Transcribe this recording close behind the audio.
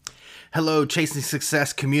Hello, Chasing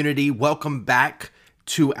Success community. Welcome back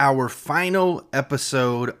to our final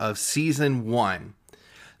episode of season 1.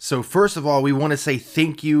 So first of all, we want to say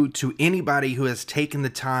thank you to anybody who has taken the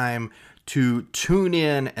time to tune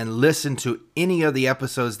in and listen to any of the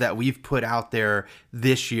episodes that we've put out there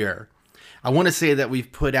this year. I want to say that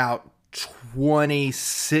we've put out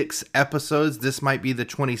 26 episodes. This might be the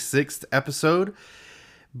 26th episode,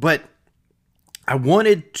 but I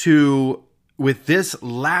wanted to, with this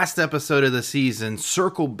last episode of the season,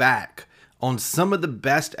 circle back on some of the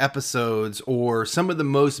best episodes or some of the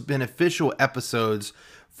most beneficial episodes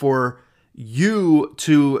for you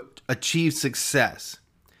to achieve success.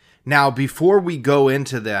 Now, before we go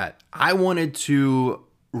into that, I wanted to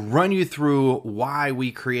run you through why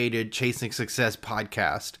we created Chasing Success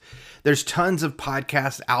podcast. There's tons of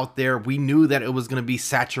podcasts out there. We knew that it was going to be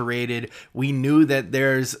saturated. We knew that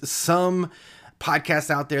there's some podcasts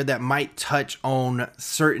out there that might touch on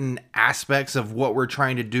certain aspects of what we're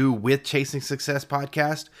trying to do with Chasing Success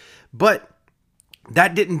podcast, but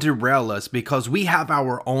that didn't derail us because we have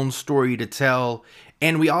our own story to tell,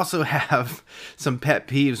 and we also have some pet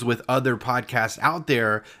peeves with other podcasts out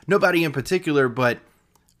there. Nobody in particular, but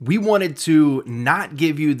we wanted to not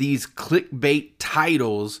give you these clickbait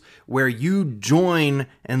titles where you join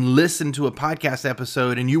and listen to a podcast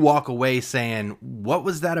episode and you walk away saying, "What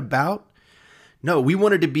was that about?" No, we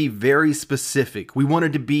wanted to be very specific. We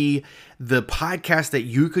wanted to be the podcast that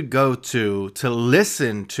you could go to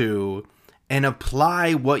listen to and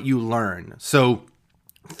apply what you learn. So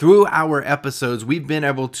through our episodes, we've been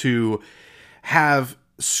able to have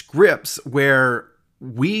scripts where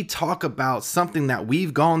we talk about something that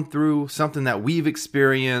we've gone through, something that we've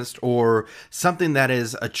experienced, or something that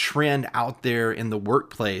is a trend out there in the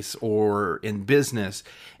workplace or in business.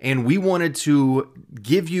 And we wanted to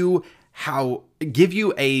give you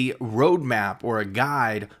a roadmap or a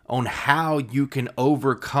guide on how you can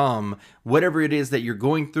overcome whatever it is that you're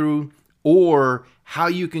going through, or how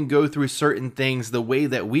you can go through certain things the way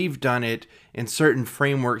that we've done it in certain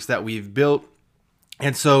frameworks that we've built.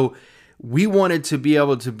 And so we wanted to be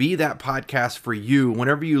able to be that podcast for you.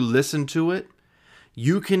 Whenever you listen to it,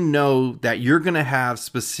 you can know that you're going to have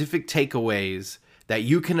specific takeaways that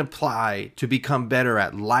you can apply to become better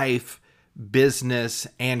at life, business,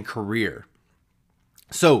 and career.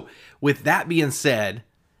 So with that being said,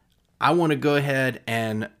 I want to go ahead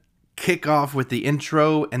and kick off with the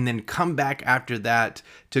intro and then come back after that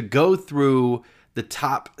to go through the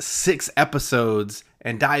top 6 episodes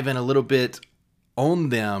and dive in a little bit on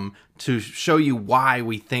them to show you why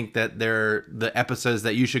we think that they're the episodes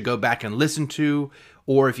that you should go back and listen to,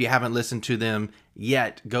 or if you haven't listened to them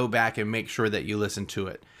yet, go back and make sure that you listen to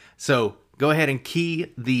it. So go ahead and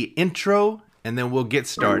key the intro and then we'll get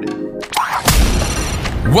started.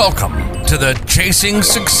 Welcome to the Chasing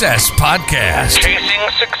Success Podcast. Chasing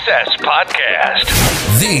Success Podcast.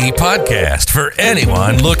 The podcast for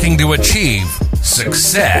anyone looking to achieve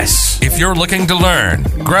success. If you're looking to learn,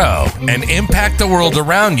 grow, and impact the world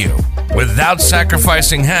around you without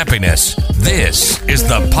sacrificing happiness, this is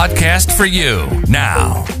the podcast for you.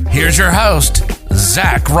 Now, here's your host,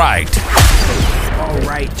 Zach Wright. All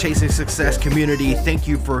right, Chasing Success community, thank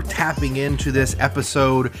you for tapping into this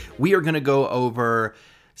episode. We are going to go over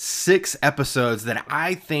 6 episodes that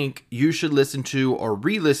I think you should listen to or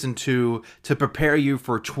re-listen to prepare you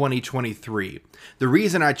for 2023. The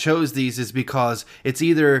reason I chose these is because it's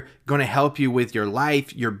either going to help you with your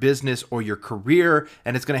life, your business, or your career,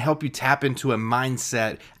 and it's going to help you tap into a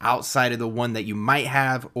mindset outside of the one that you might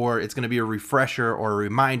have, or it's going to be a refresher or a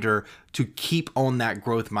reminder to keep on that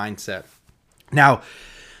growth mindset. Now,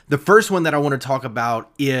 the first one that I want to talk about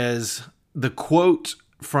is the quote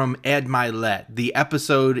from Ed Mylett. The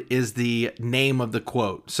episode is the name of the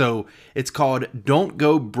quote. So it's called "Don't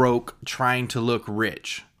Go Broke Trying to Look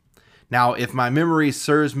Rich." Now, if my memory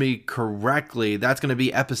serves me correctly, that's going to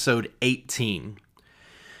be episode 18.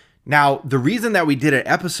 Now, the reason that we did an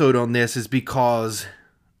episode on this is because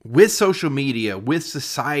with social media, with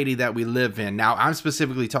society that we live in, now I'm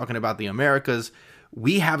specifically talking about the Americas,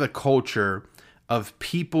 we have a culture of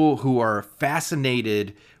people who are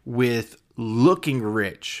fascinated with looking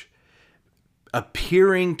rich,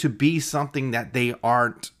 appearing to be something that they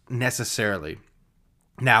aren't necessarily.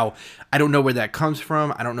 Now, I don't know where that comes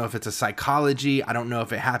from. I don't know if it's a psychology. I don't know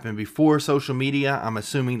if it happened before social media. I'm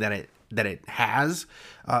assuming that it has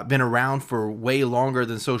been around for way longer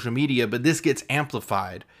than social media, but this gets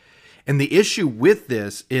amplified. And the issue with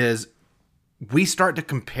this is we start to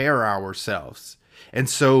compare ourselves. And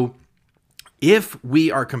so If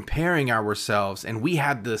we are comparing ourselves and we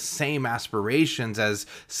have the same aspirations as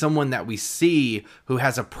someone that we see who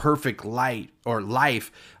has a perfect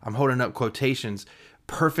life, I'm holding up quotations,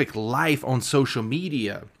 perfect life on social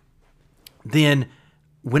media, then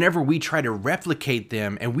whenever we try to replicate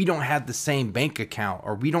them and we don't have the same bank account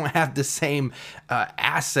or we don't have the same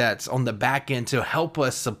assets on the back end to help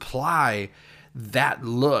us supply that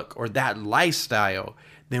look or that lifestyle,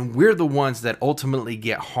 then we're the ones that ultimately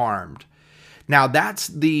get harmed. Now, that's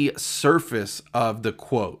the surface of the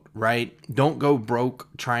quote, right? Don't go broke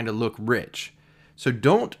trying to look rich. So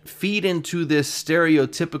don't feed into this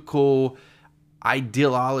stereotypical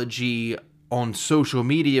ideology on social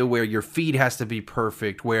media where your feed has to be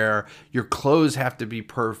perfect, where your clothes have to be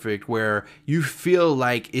perfect, where you feel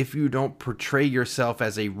like if you don't portray yourself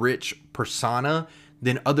as a rich persona,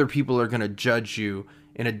 then other people are going to judge you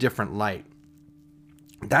in a different light.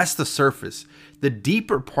 That's the surface. The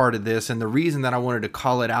deeper part of this, and the reason that I wanted to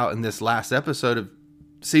call it out in this last episode of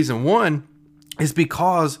season 1, is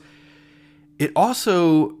because it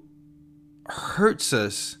also hurts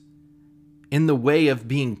us in the way of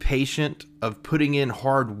being patient, of putting in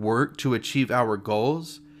hard work to achieve our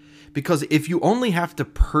goals. Because if you only have to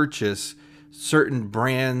purchase certain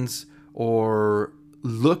brands or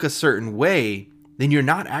look a certain way, then you're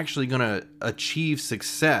not actually going to achieve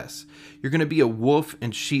success. You're going to be a wolf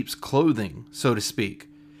in sheep's clothing, so to speak,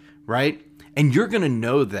 right? And you're going to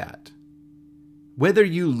know that. Whether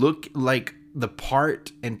you look like the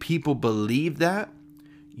part and people believe that,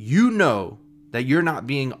 you know that you're not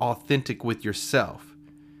being authentic with yourself.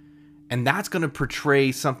 And that's going to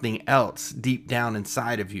portray something else deep down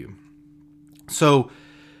inside of you. So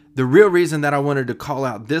the real reason that I wanted to call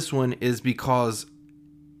out this one is because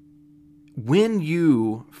when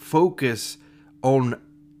you focus on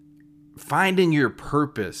finding your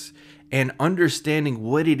purpose and understanding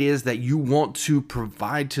what it is that you want to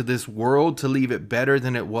provide to this world to leave it better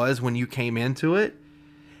than it was when you came into it,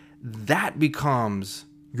 that becomes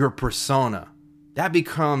your persona. That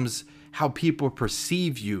becomes how people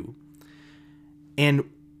perceive you. And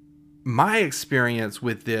my experience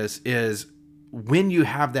with this is when you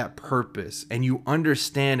have that purpose and you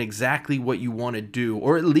understand exactly what you want to do,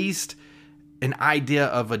 or at least an idea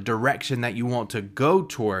of a direction that you want to go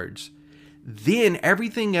towards, then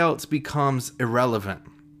everything else becomes irrelevant.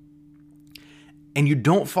 And you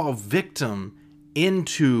don't fall victim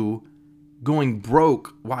into going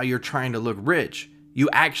broke while you're trying to look rich. You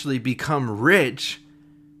actually become rich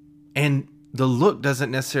and the look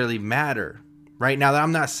doesn't necessarily matter, right? Now,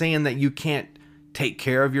 I'm not saying that you can't take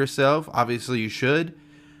care of yourself. Obviously you should.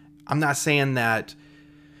 I'm not saying that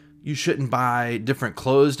you shouldn't buy different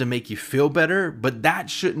clothes to make you feel better, but that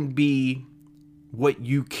shouldn't be what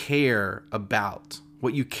you care about.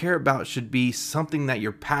 What you care about should be something that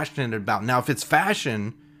you're passionate about. Now, if it's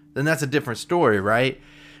fashion, then that's a different story, right?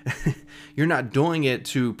 You're not doing it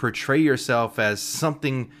to portray yourself as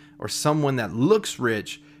something or someone that looks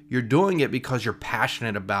rich. You're doing it because you're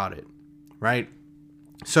passionate about it, right?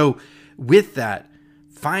 So with that,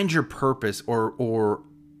 find your purpose or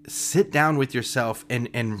sit down with yourself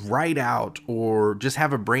and write out, or just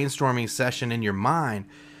have a brainstorming session in your mind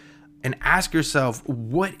and ask yourself,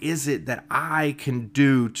 what is it that I can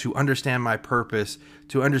do to understand my purpose,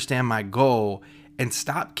 to understand my goal, and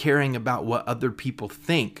stop caring about what other people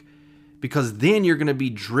think? Because then you're going to be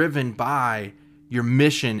driven by your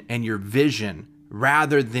mission and your vision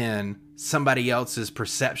rather than somebody else's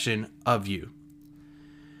perception of you.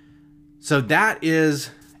 So that is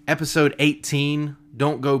episode 18,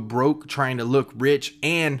 Don't Go Broke Trying to Look Rich,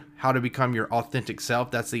 and How to Become Your Authentic Self.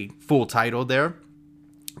 That's the full title there.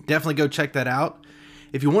 Definitely go check that out.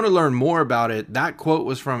 If you want to learn more about it, that quote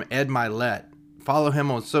was from Ed Mylett. Follow him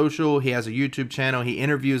on social. He has a YouTube channel. He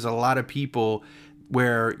interviews a lot of people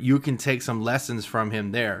where you can take some lessons from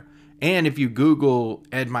him there. And if you Google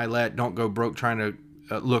Ed Mylett, Don't Go Broke Trying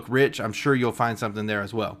to Look Rich, I'm sure you'll find something there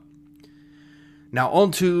as well. Now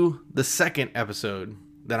on to the second episode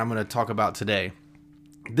that I'm going to talk about today.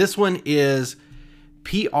 This one is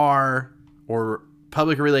PR, or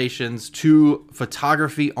public relations to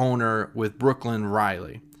photography owner with Brooklyn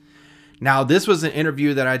Riley. Now, this was an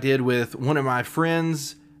interview that I did with one of my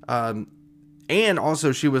friends, and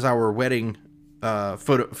also she was our wedding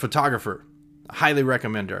photographer. I highly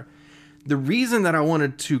recommend her. The reason that I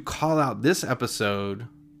wanted to call out this episode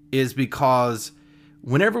is because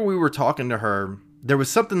whenever we were talking to her, there was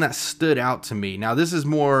something that stood out to me. Now, this is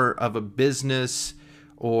more of a business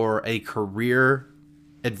or a career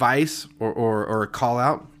advice or a call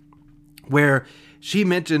out, where she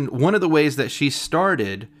mentioned one of the ways that she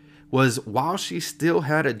started was while she still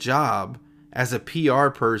had a job, as a PR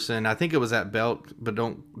person. I think it was at Belt, but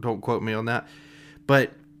don't quote me on that.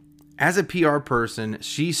 But as a PR person,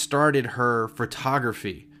 she started her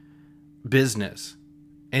photography business,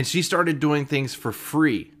 and she started doing things for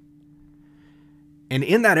free. And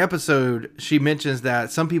in that episode, she mentions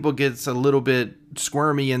that some people gets a little bit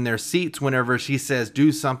squirmy in their seats whenever she says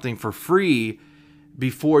do something for free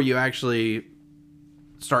before you actually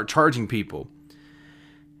start charging people.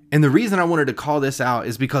 And the reason I wanted to call this out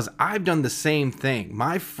is because I've done the same thing.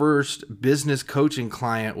 My first business coaching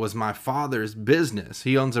client was my father's business.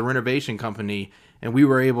 He owns a renovation company, and we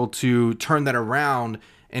were able to turn that around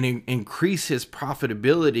and increase his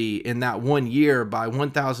profitability in that 1 year by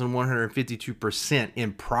 1,152%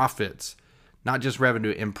 in profits, not just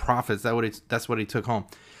revenue, in profits. That's what he took home.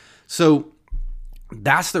 So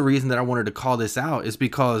that's the reason that I wanted to call this out, is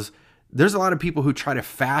because there's a lot of people who try to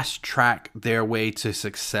fast track their way to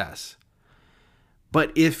success.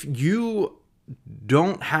 But if you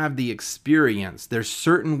don't have the experience, there's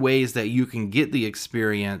certain ways that you can get the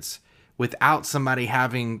experience without somebody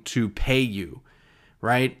having to pay you.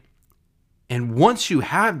 Right? And once you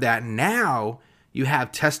have that, now you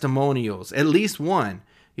have testimonials, at least one.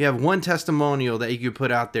 You have one testimonial that you can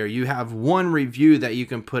put out there. You have one review that you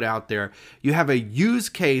can put out there. You have a use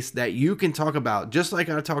case that you can talk about. Just like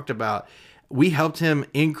I talked about, we helped him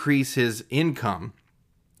increase his income,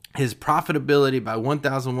 his profitability by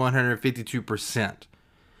 1,152%.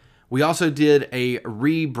 We also did a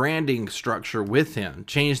rebranding structure with him,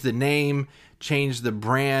 changed the name, changed the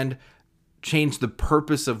brand, changed the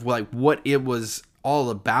purpose of like what it was all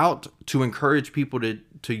about to encourage people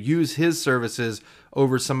to use his services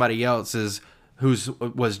over somebody else's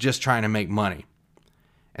was just trying to make money.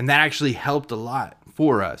 And that actually helped a lot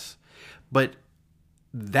for us. But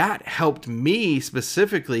that helped me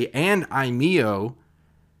specifically and IMEO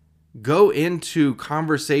go into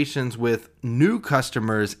conversations with new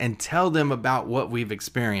customers and tell them about what we've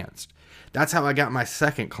experienced. That's how I got my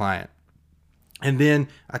second client. And then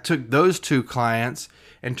I took those two clients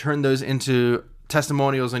and turned those into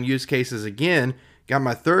testimonials and use cases again, got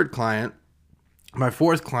my third client, my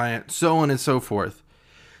fourth client, so on and so forth.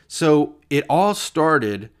 So it all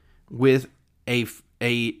started with an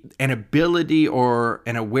ability or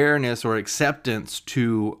an awareness or acceptance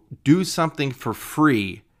to do something for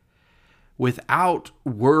free without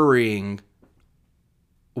worrying,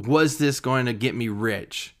 was this going to get me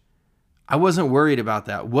rich? I wasn't worried about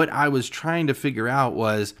that. What I was trying to figure out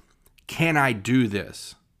was, can I do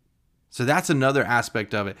this? So that's another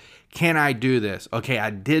aspect of it. Can I do this? Okay, I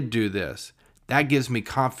did do this. That gives me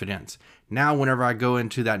confidence. Now, whenever I go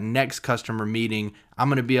into that next customer meeting, I'm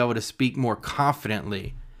going to be able to speak more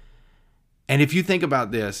confidently. And if you think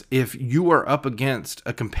about this, if you are up against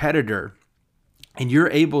a competitor and you're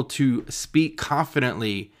able to speak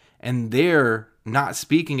confidently and they're not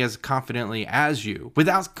speaking as confidently as you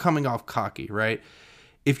without coming off cocky, right?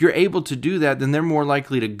 If you're able to do that, then they're more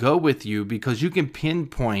likely to go with you because you can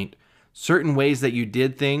pinpoint certain ways that you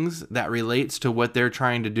did things that relates to what they're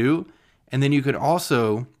trying to do. And then you could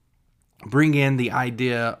also bring in the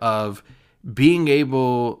idea of being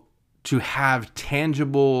able to have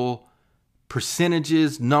tangible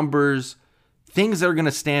percentages, numbers, things that are going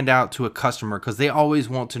to stand out to a customer because they always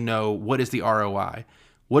want to know, what is the ROI?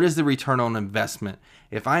 What is the return on investment?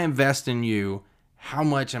 If I invest in you, how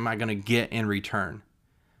much am I going to get in return?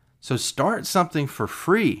 So start something for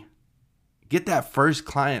free. Get that first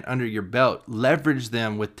client under your belt. Leverage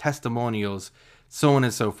them with testimonials, so on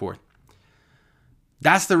and so forth.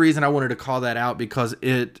 That's the reason I wanted to call that out, because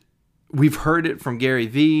we've heard it from Gary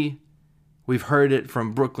Vee. We've heard it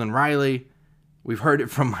from Brooklyn Riley. We've heard it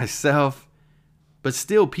from myself. But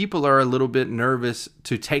still, people are a little bit nervous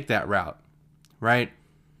to take that route, right?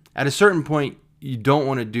 At a certain point, you don't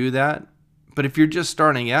want to do that. But if you're just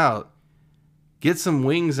starting out, get some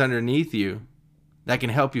wings underneath you that can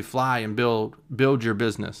help you fly and build your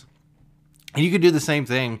business. And you could do the same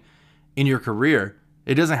thing in your career.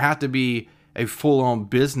 It doesn't have to be a full-on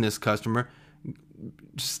business customer.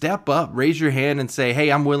 Step up, raise your hand and say,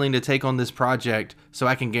 hey, I'm willing to take on this project so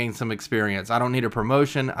I can gain some experience. I don't need a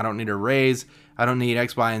promotion. I don't need a raise. I don't need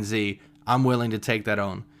X, Y, and Z. I'm willing to take that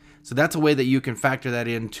on. So that's a way that you can factor that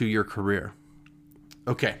into your career.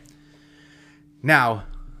 Okay. Now,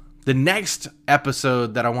 the next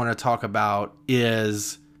episode that I want to talk about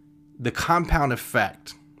is the compound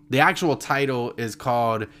effect. The actual title is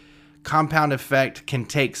called Compound Effect Can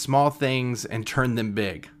Take Small Things and Turn Them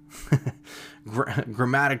Big.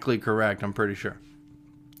 Grammatically correct, I'm pretty sure.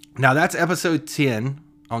 Now, that's episode 10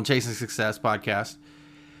 on Chasing Success podcast.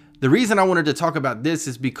 The reason I wanted to talk about this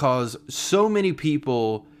is because so many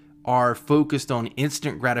people are focused on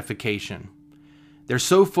instant gratification. They're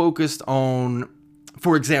so focused on,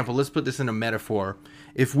 for example, let's put this in a metaphor.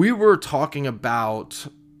 If we were talking about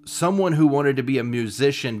someone who wanted to be a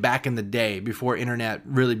musician back in the day before internet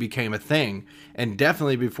really became a thing, and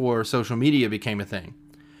definitely before social media became a thing,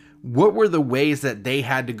 what were the ways that they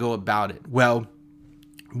had to go about it? Well,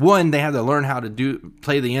 one, they had to learn how to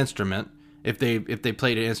play the instrument if they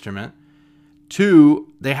played an instrument.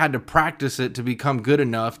 Two, they had to practice it to become good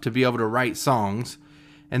enough to be able to write songs.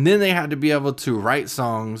 And then they had to be able to write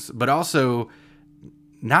songs, but also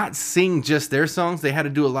not sing just their songs. They had to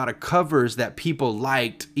do a lot of covers that people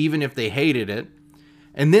liked, even if they hated it.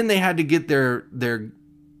 And then they had to get their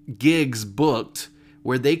gigs booked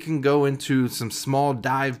where they can go into some small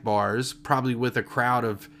dive bars, probably with a crowd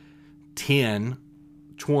of 10,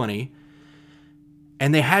 20.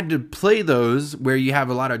 And they had to play those where you have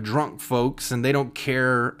a lot of drunk folks and they don't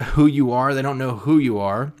care who you are. They don't know who you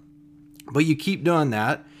are. But you keep doing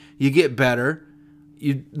that. You get better.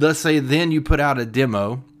 Let's say then you put out a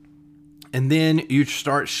demo. And then you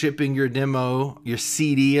start shipping your demo, your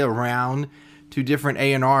CD around to different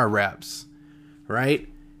A&R reps. Right?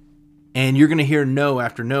 And you're going to hear no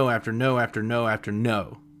after no after no after no after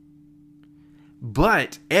no.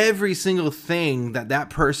 But every single thing that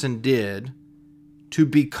person did to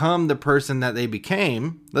become the person that they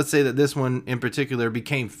became, let's say that this one in particular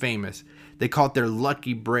became famous. They call it their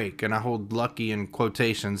lucky break, and I hold lucky in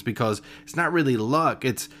quotations because it's not really luck.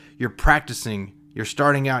 It's you're practicing, you're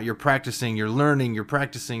starting out, you're practicing, you're learning, you're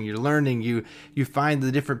practicing, you're learning. You find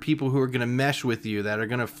the different people who are going to mesh with you, that are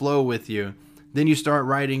going to flow with you. Then you start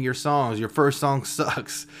writing your songs. Your first song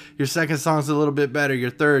sucks. Your second song's a little bit better. Your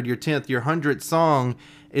third, your 10th, your 100th song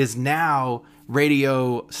is now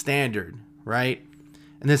radio standard, right?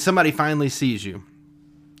 And then somebody finally sees you.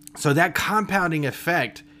 So that compounding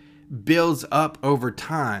effect builds up over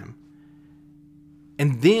time.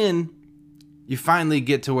 And then you finally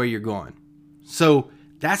get to where you're going. So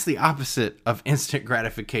that's the opposite of instant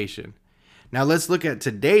gratification. Now let's look at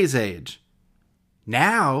today's age.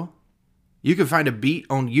 Now you can find a beat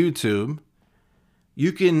on YouTube.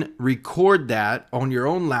 You can record that on your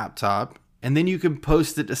own laptop, and then you can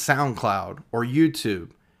post it to SoundCloud or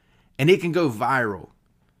YouTube, and it can go viral.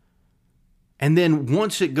 And then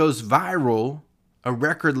once it goes viral, a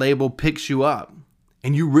record label picks you up,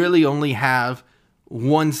 and you really only have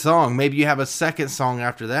one song. Maybe you have a second song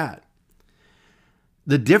after that.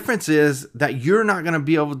 The difference is that you're not going to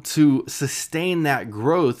be able to sustain that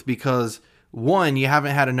growth because, one, you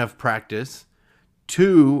haven't had enough practice.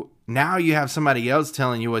 Two, now you have somebody else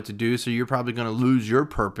telling you what to do, so you're probably going to lose your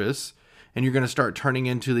purpose, and you're going to start turning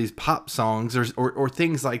into these pop songs or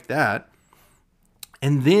things like that.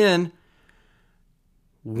 And then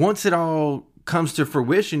once it all comes to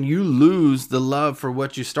fruition, you lose the love for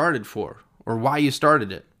what you started for or why you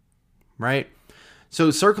started it, right?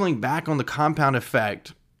 So circling back on the compound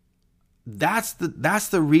effect, that's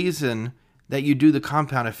the reason that you do the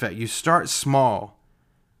compound effect. You start small.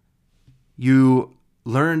 You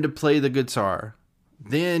learn to play the guitar.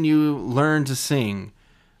 Then you learn to sing,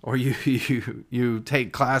 or you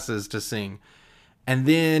take classes to sing. And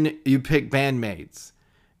then you pick bandmates.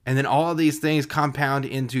 And then all these things compound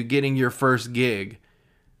into getting your first gig.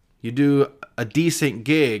 You do a decent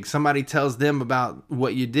gig. Somebody tells them about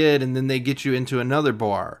what you did, and then they get you into another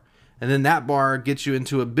bar. And then that bar gets you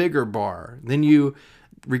into a bigger bar. Then you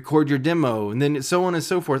record your demo, and then so on and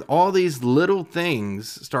so forth. All these little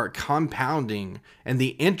things start compounding, and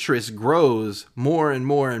the interest grows more and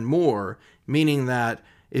more and more, meaning that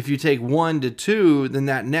if you take 1 to 2, then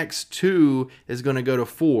that next 2 is going to go to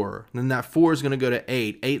 4. Then that 4 is going to go to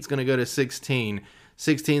 8. 8 is going to go to 16.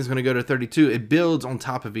 16 is going to go to 32. It builds on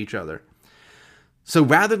top of each other. So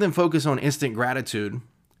rather than focus on instant gratitude,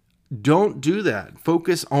 don't do that.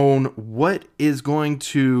 Focus on what is going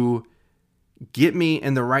to get me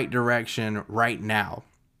in the right direction right now.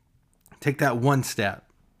 Take that 1 step,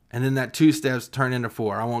 and then that 2 steps turn into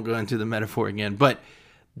 4. I won't go into the metaphor again, but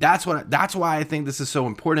that's why I think this is so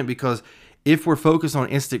important, because if we're focused on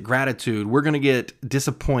instant gratitude, we're going to get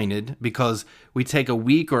disappointed because we take a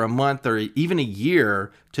week or a month or even a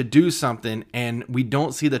year to do something and we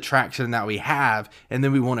don't see the traction that we have, and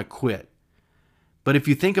then we want to quit. But if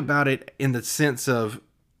you think about it in the sense of,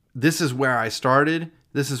 this is where I started,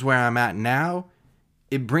 this is where I'm at now,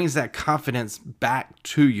 it brings that confidence back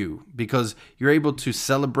to you because you're able to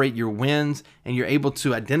celebrate your wins and you're able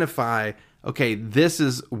to identify, okay, this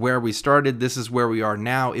is where we started, this is where we are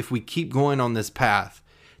now. If we keep going on this path,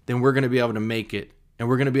 then we're going to be able to make it, and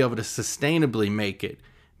we're going to be able to sustainably make it,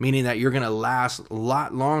 meaning that you're going to last a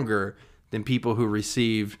lot longer than people who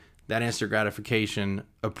receive that instant gratification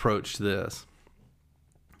approach to this.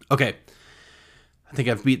 Okay, I think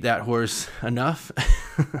I've beat that horse enough.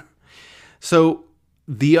 So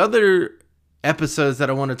the other episodes that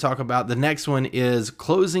I want to talk about, the next one is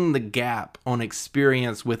closing the gap on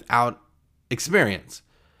experience without experience.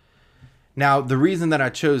 Now, the reason that I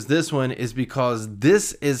chose this one is because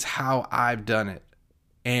this is how I've done it.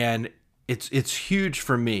 And it's huge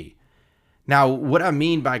for me. Now, what I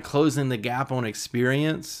mean by closing the gap on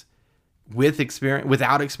experience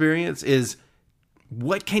without experience is,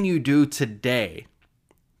 what can you do today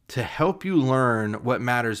to help you learn what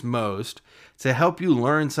matters most, to help you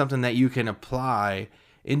learn something that you can apply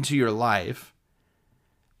into your life?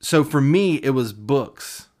 So for me, it was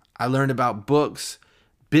books. I learned about books,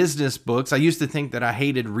 business books. I used to think that I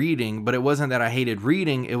hated reading, but it wasn't that I hated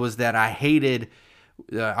reading. It was that I hated,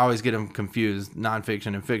 I always get them confused,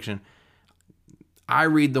 nonfiction and fiction. I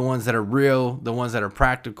read the ones that are real, the ones that are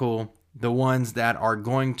practical, the ones that are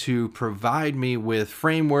going to provide me with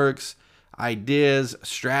frameworks, ideas,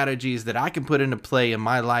 strategies that I can put into play in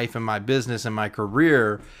my life and my business and my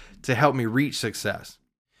career to help me reach success.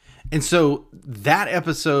 And so that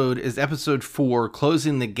episode is episode 4,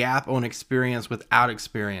 closing the gap on experience without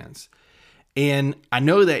experience. And I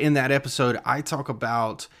know that in that episode, I talk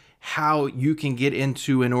about how you can get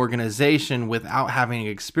into an organization without having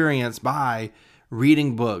experience by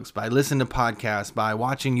reading books, by listening to podcasts, by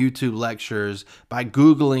watching YouTube lectures, by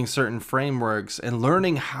Googling certain frameworks and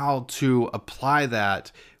learning how to apply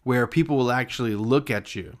that where people will actually look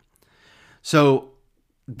at you. So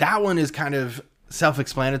that one is kind of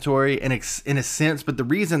self-explanatory in a sense, but the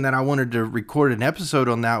reason that I wanted to record an episode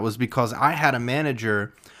on that was because I had a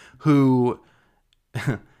manager who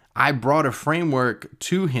I brought a framework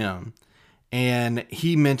to him and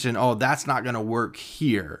he mentioned, oh, that's not going to work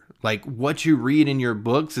here. Like, what you read in your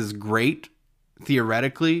books is great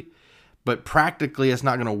theoretically, but practically it's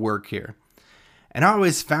not going to work here. And I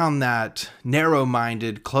always found that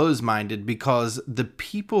narrow-minded, closed-minded, because the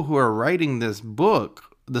people who are writing this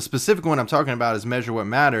book, the specific one I'm talking about is Measure What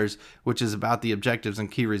Matters, which is about the objectives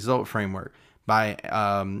and key result framework by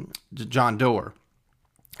John Doerr.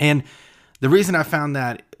 And the reason I found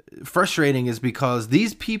that frustrating is because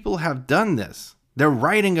these people have done this. They're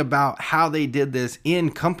writing about how they did this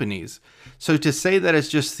in companies. So to say that it's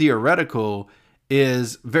just theoretical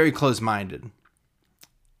is very close-minded.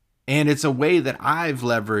 And it's a way that I've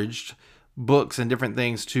leveraged books and different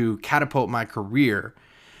things to catapult my career.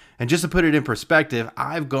 And just to put it in perspective,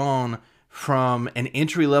 I've gone from an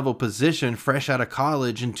entry-level position fresh out of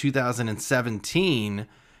college in 2017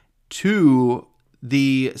 to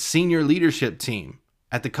the senior leadership team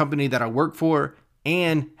at the company that I work for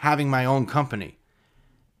and having my own company.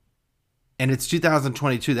 And it's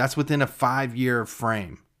 2022. That's within a 5-year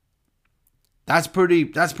frame. That's pretty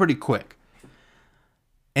quick.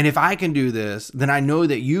 And if I can do this, then I know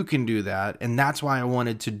that you can do that. And that's why I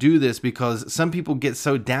wanted to do this, because some people get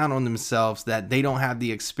so down on themselves that they don't have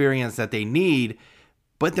the experience that they need.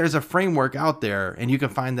 But there's a framework out there, and you can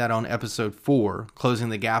find that on episode 4, closing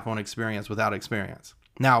the gap on experience without experience.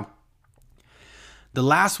 Now, the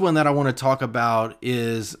last one that I want to talk about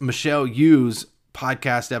is Michelle Yu's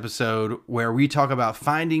podcast episode, where we talk about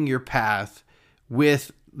finding your path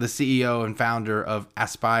with the CEO and founder of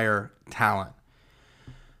Aspire Talent.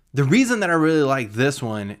 The reason that I really like this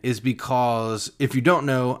one is because, if you don't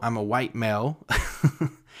know, I'm a white male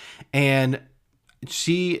and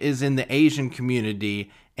she is in the Asian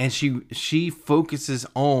community, and she focuses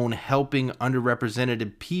on helping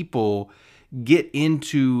underrepresented people get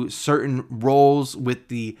into certain roles with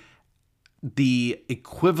the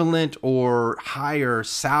equivalent or higher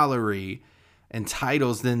salary and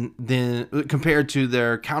titles than compared to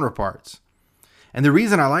their counterparts. And the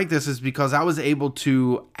reason I like this is because I was able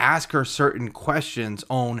to ask her certain questions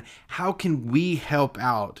on how can we help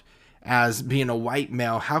out as being a white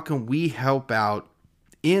male? How can we help out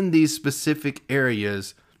in these specific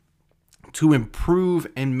areas to improve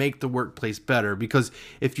and make the workplace better? Because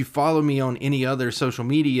if you follow me on any other social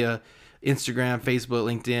media, Instagram, Facebook,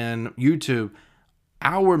 LinkedIn, YouTube,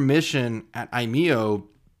 our mission at IMEO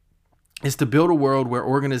is to build a world where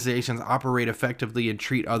organizations operate effectively and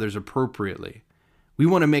treat others appropriately. We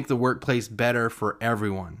want to make the workplace better for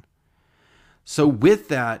everyone. So with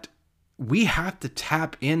that, we have to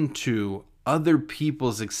tap into other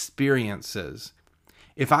people's experiences.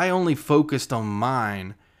 If I only focused on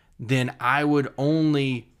mine, then I would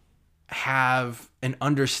only have an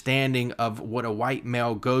understanding of what a white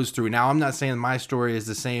male goes through. Now, I'm not saying my story is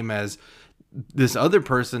the same as this other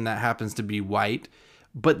person that happens to be white,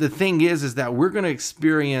 But the thing is that we're going to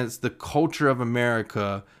experience the culture of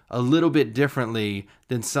America a little bit differently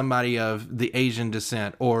than somebody of the Asian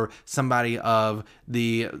descent or somebody of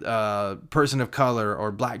the person of color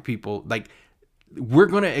or black people. Like, we're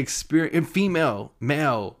going to experience female,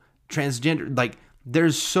 male, transgender. Like,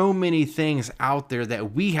 there's so many things out there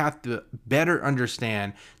that we have to better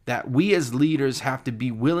understand, that we as leaders have to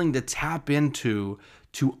be willing to tap into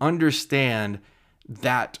to understand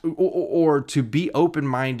that, or to be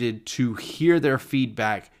open-minded to hear their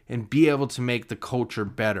feedback and be able to make the culture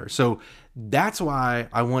better. So that's why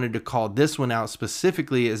I wanted to call this one out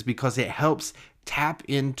specifically, is because it helps tap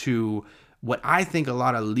into what I think a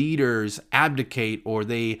lot of leaders abdicate or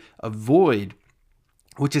they avoid,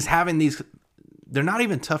 which is having these, they're not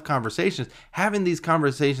even tough conversations, having these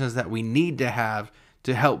conversations that we need to have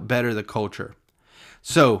to help better the culture.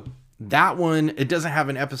 So that one, it doesn't have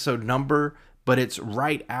an episode number, but it's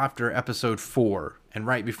right after episode 4 and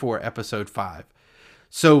right before episode 5.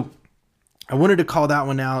 So I wanted to call that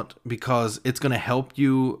one out because it's going to help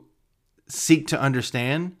you seek to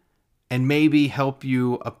understand and maybe help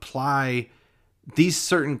you apply these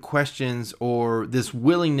certain questions or this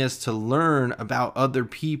willingness to learn about other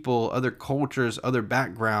people, other cultures, other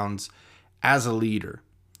backgrounds as a leader.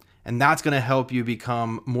 And that's going to help you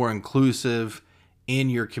become more inclusive in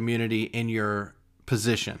your community, in your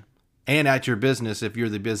position, and at your business if you're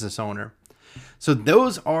the business owner. So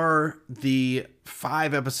those are the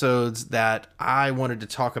 5 episodes that I wanted to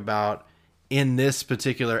talk about in this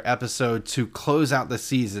particular episode to close out the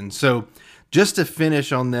season. So just to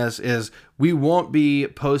finish on this, is we won't be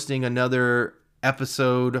posting another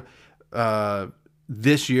episode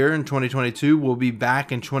this year in 2022. We'll be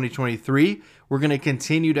back in 2023. We're going to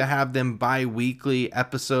continue to have them bi-weekly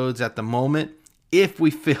episodes at the moment. If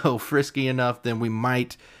we feel frisky enough, then we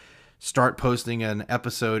might start posting an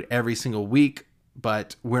episode every single week,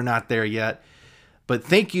 but we're not there yet. But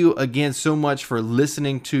thank you again so much for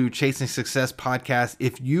listening to Chasing Success Podcast.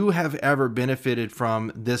 If you have ever benefited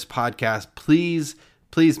from this podcast, please,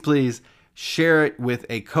 please, please share it with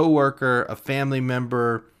a coworker, a family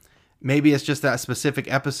member. Maybe it's just that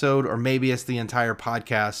specific episode, or maybe it's the entire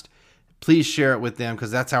podcast. Please share it with them,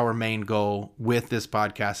 because that's our main goal with this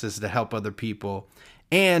podcast, is to help other people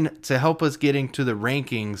and to help us getting to the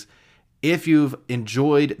rankings. If you've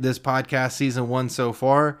enjoyed this podcast season 1 so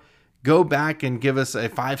far, go back and give us a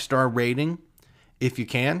 5-star rating if you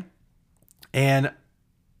can. And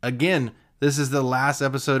again, this is the last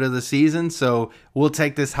episode of the season, so we'll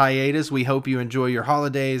take this hiatus. We hope you enjoy your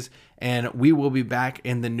holidays, and we will be back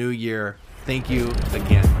in the new year. Thank you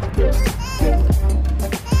again.